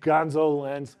big gonzo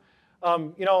lens.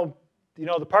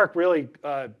 The park really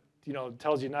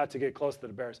tells you not to get close to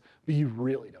the bears, but you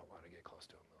really don't want to get close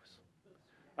to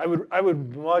a moose. I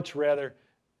would much rather,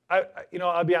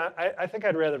 I'll be honest, I think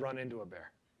I'd rather run into a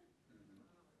bear.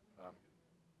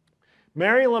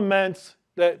 Mary laments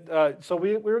that, so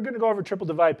we were going to go over Triple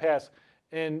Divide Pass,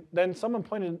 and then someone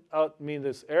pointed out to me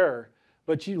this error,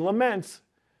 but she laments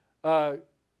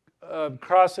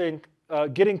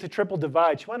getting to Triple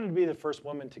Divide. She wanted to be the first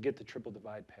woman to get to Triple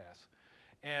Divide Pass.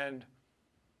 And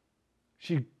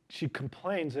she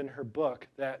complains in her book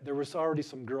that there was already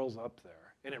some girls up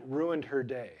there, and it ruined her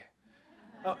day.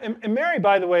 And Mary,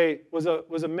 by the way, was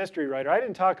a mystery writer. I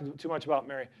didn't talk too much about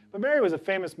Mary, but Mary was a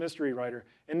famous mystery writer.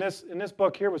 And this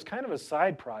book here was kind of a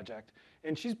side project.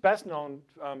 And she's best known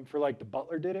for, like, The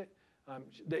Butler Did It.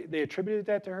 They attributed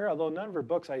that to her, although none of her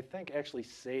books, I think, actually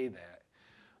say that.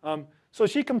 So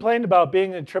she complained about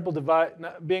being in Triple Divide,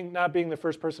 not being the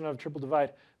first person of Triple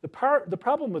Divide. The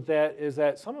problem with that is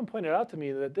that someone pointed out to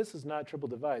me that this is not Triple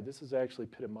Divide. This is actually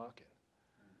Pitamakan.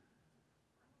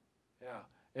 Yeah,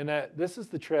 and that this is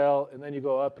the trail, and then you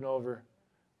go up and over.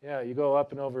 Yeah, you go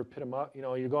up and over Pitamakan.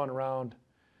 You're going around.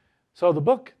 So the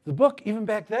book even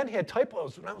back then had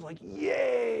typos, and I was like,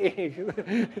 yay!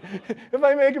 If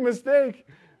I make a mistake,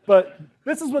 but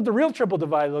this is what the real Triple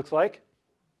Divide looks like.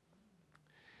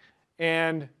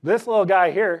 And this little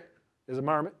guy here is a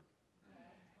marmot.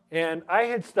 And I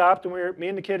had stopped, and me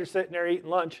and the kid are sitting there eating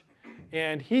lunch,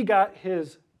 and he got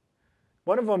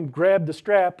one of them grabbed the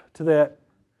strap to that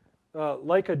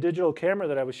Leica digital camera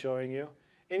that I was showing you,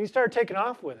 and he started taking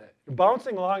off with it,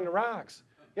 bouncing along the rocks.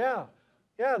 Yeah,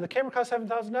 the camera cost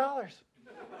 $7,000.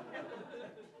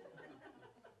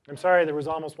 I'm sorry, there was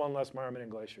almost one less marmot in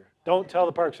Glacier. Don't tell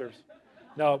the Park Service.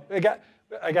 No, I got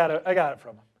it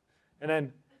from him. And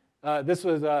then this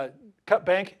was Cut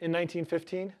Bank in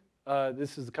 1915.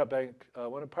 This is the Cut Bank,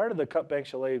 part of the Cut Bank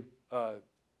Chalet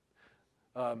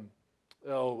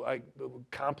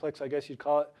complex, I guess you'd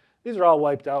call it. These are all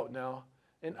wiped out now.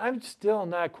 And I'm still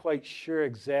not quite sure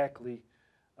exactly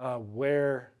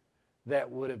where that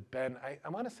would have been. I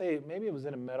want to say maybe it was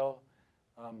in a meadow,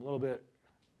 a little bit,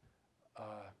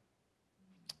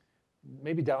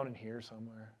 maybe down in here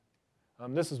somewhere.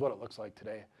 This is what it looks like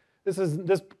today.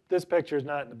 This picture is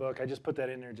not in the book. I just put that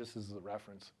in there just as a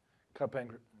reference. Cut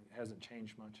Bank hasn't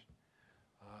changed much.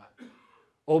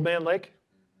 Old Man Lake,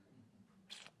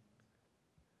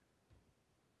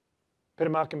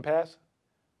 Pitamakan Pass,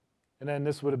 and then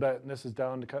this would have been. This is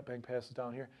down to Cut Bank Pass is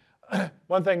down here.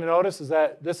 One thing to notice is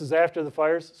that this is after the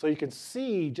fires, so you can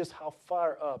see just how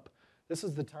far up. This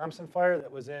is the Thompson fire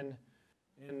that was in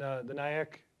the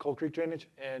Nyack Coal Creek drainage,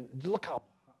 and look how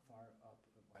far up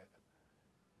it went.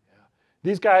 Yeah.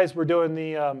 These guys were doing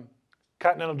the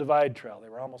Continental Divide Trail. They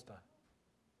were almost done.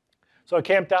 So I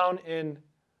camped down in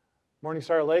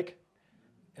Morningstar Lake,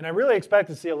 and I really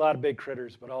expected to see a lot of big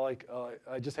critters, but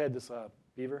I just had this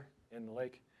beaver in the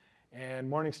lake.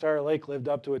 And Morningstar Lake lived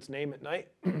up to its name at night.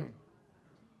 And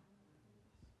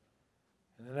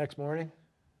the next morning.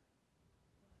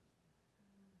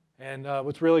 And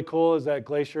what's really cool is that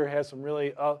Glacier has some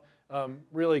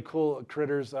really cool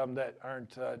critters that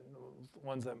aren't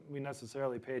ones that we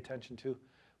necessarily pay attention to,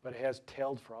 but it has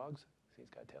tailed frogs. See,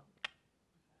 it's got a tail.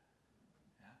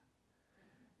 Yeah.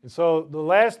 And so the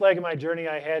last leg of my journey,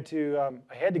 I had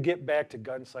to get back to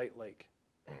Gunsight Lake.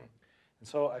 And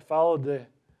so I followed the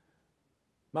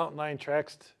mountain lion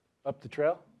tracks up the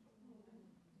trail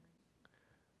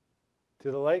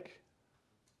to the lake.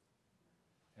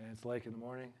 And it's lake in the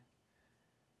morning.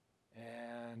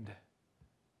 And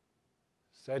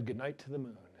said goodnight to the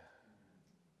moon.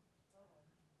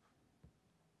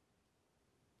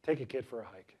 Take a kid for a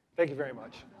hike. Thank you very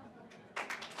much.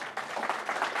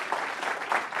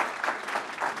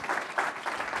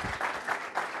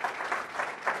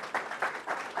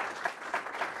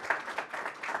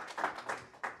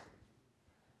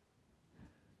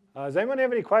 Does anyone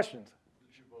have any questions?